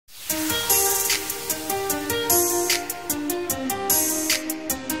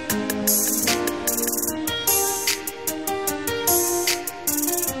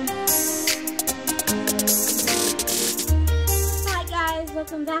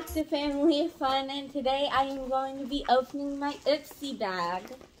back to Family Fun, and today I am going to be opening my IPSY bag.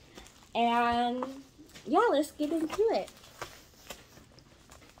 And yeah, let's get into it.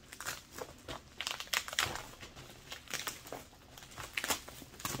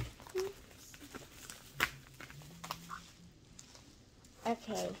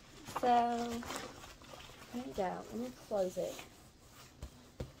 Okay, so here we go. Let me close it.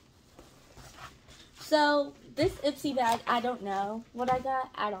 So this IPSY bag, I don't know what I got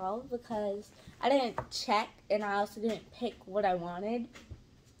at all because I didn't check and I also didn't pick what I wanted.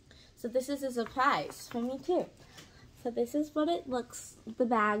 So this is a surprise for me too. So this is what the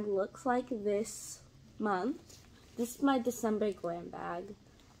bag looks like this month. This is my December Glam Bag.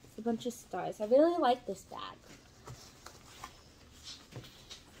 It's a bunch of stars. I really like this bag.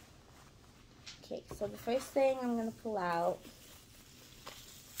 Okay, so the first thing I'm going to pull out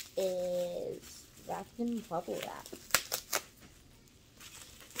is wrapped in bubble wrap.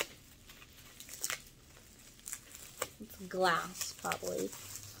 It's glass, probably.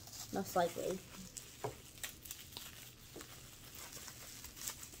 Most likely.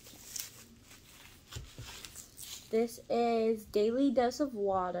 This is Daily Dose of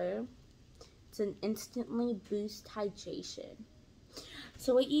Water. It's an instantly boost hydration.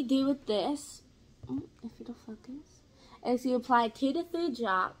 So what you do with this, if it'll focus, is you apply 2 to 3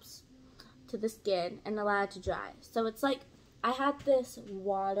 drops to the skin and allow it to dry. So it's like, I had this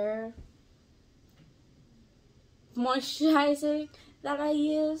water moisturizer that I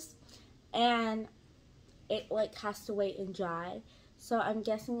used, and it like has to wait and dry. So I'm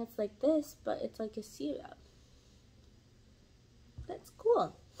guessing it's like this, but it's like a syrup. That's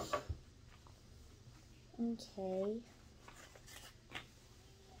cool. Okay.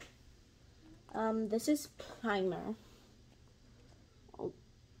 This is primer. Oh,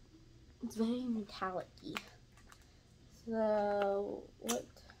 it's very metallic-y. So, what?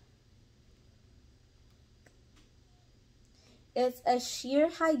 It's a sheer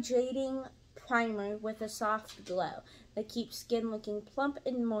hydrating primer with a soft glow that keeps skin looking plump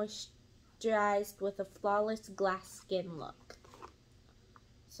and moisturized with a flawless glass skin look.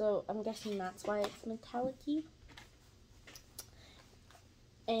 So I'm guessing that's why it's metallic-y.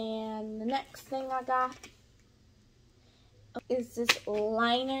 And the next thing I got is this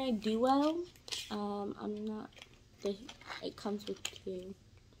liner duo. It comes with 2.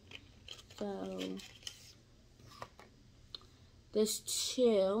 So there's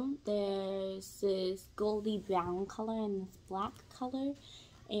 2. There's this goldy brown color and this black color,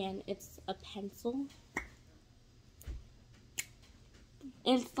 and it's a pencil.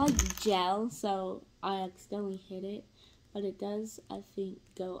 It's like gel, so I accidentally hit it, but it does, I think,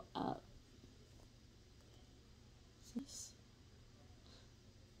 go up. It's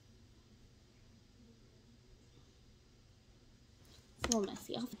a little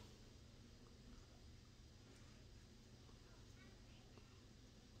messy.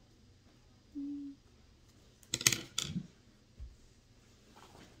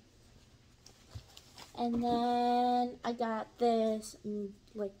 And then I got this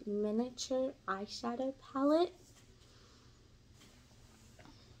like miniature eyeshadow palette.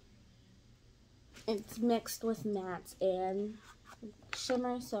 It's mixed with mattes and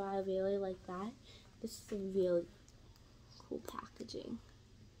shimmer, so I really like that. This is a really cool packaging.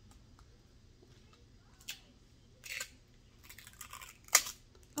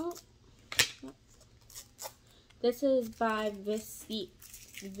 Oh, this is by IPSY.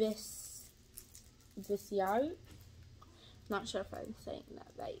 Not sure if I'm saying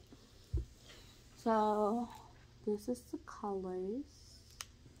that right. So this is the colors,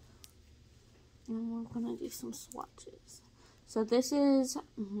 and we're gonna do some swatches. So this is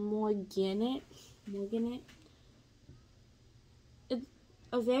Morganite. It's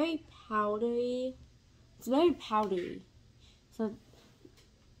a very powdery. It's very powdery. So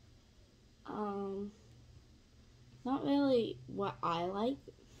not really what I like.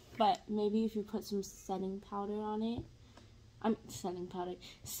 But maybe if you put some setting powder on it,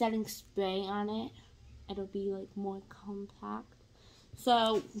 setting spray on it, it'll be like more compact.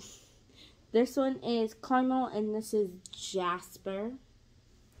 So this one is caramel and this is jasper.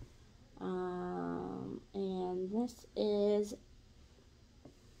 And this is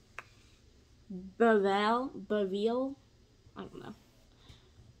Beryl, I don't know.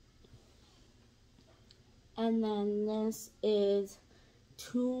 And then this is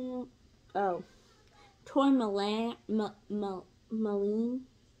Tourmaline.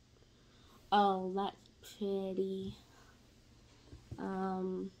 Oh, that's pretty.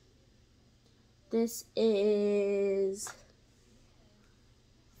 This is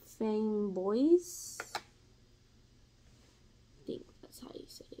Fame Boys. I think that's how you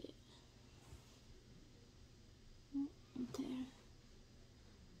say it.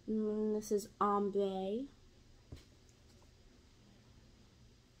 And then this is ombre.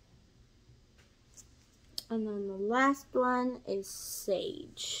 And then the last one is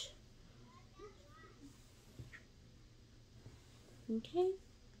sage. Okay.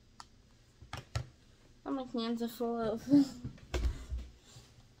 Oh, my hands are full of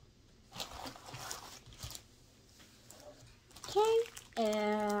okay.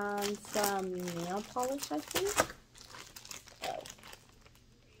 And some nail polish, I think.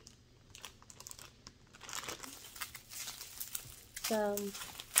 Oh. So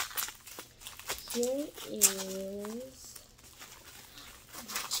here is,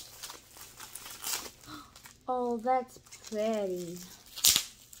 oh, that's pretty.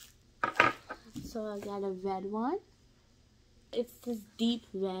 So I got a red one. It's this deep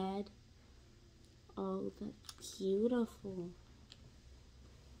red. Oh, that's beautiful.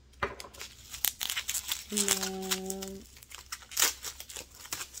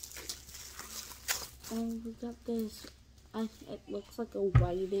 And we got this, it looks like a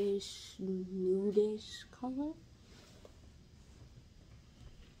whitish, nudish color.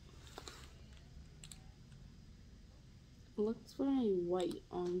 It looks very white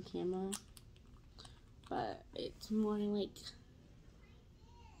on camera, but it's more like,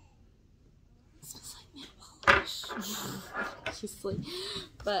 it smells like nail polish. Obviously,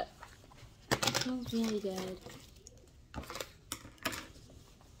 but it smells really good.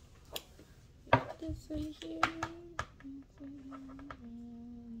 This right here.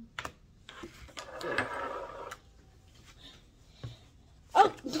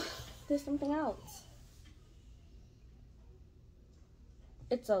 Oh, there's something else.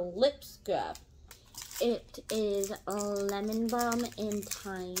 It's a lip scrub. It is a lemon balm and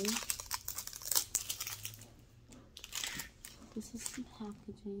thyme. This is some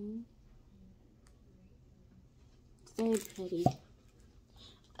packaging. It's very pretty.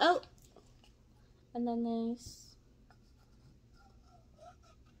 Oh, and then there's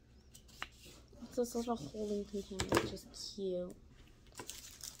this little holding container, which is cute.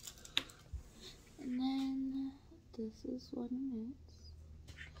 And then this is what it is.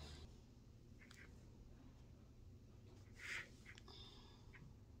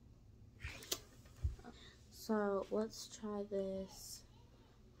 So let's try this.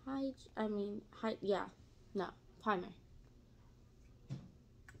 Primer.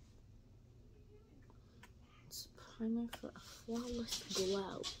 It's a primer for a flawless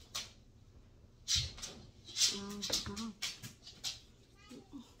glow. Wow.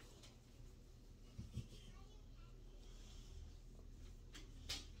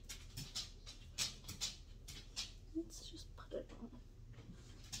 Let's just put it on.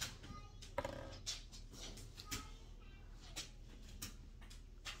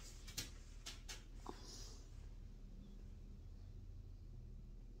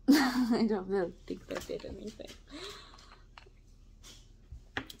 I don't really think that did anything.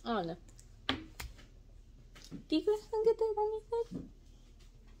 I don't know. Do you guys think it did anything?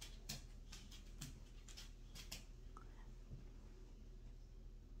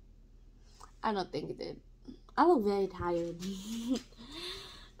 I don't think it did. I look very tired.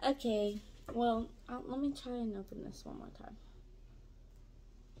 Okay, well, let me try and open this one more time.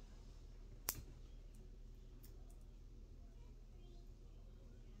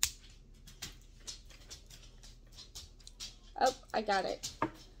 Oh, I got it.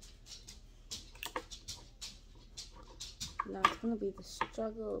 Now it's gonna be the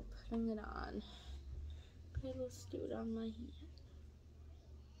struggle of putting it on. Okay, let's do it on my hand.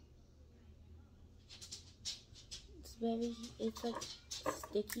 It's like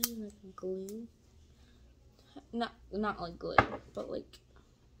sticky, like glue. Not like glue, but like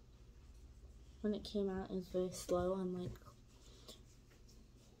when it came out, it was very slow. Unlike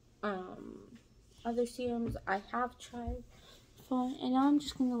other serums I have tried before, and now I'm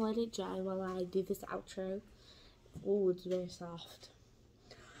just gonna let it dry while I do this outro. Ooh, it's very soft.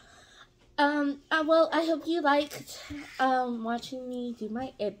 Well, I hope you liked watching me do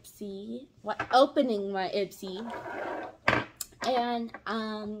my IPSY, opening my IPSY, and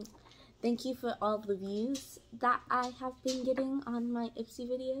thank you for all the views that I have been getting on my IPSY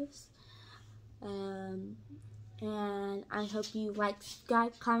videos. And I hope you like,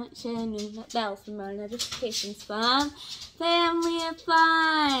 subscribe, comment, share, and ring that bell for more notifications from Family of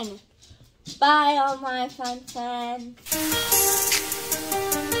Fun. Bye, all my fun friends.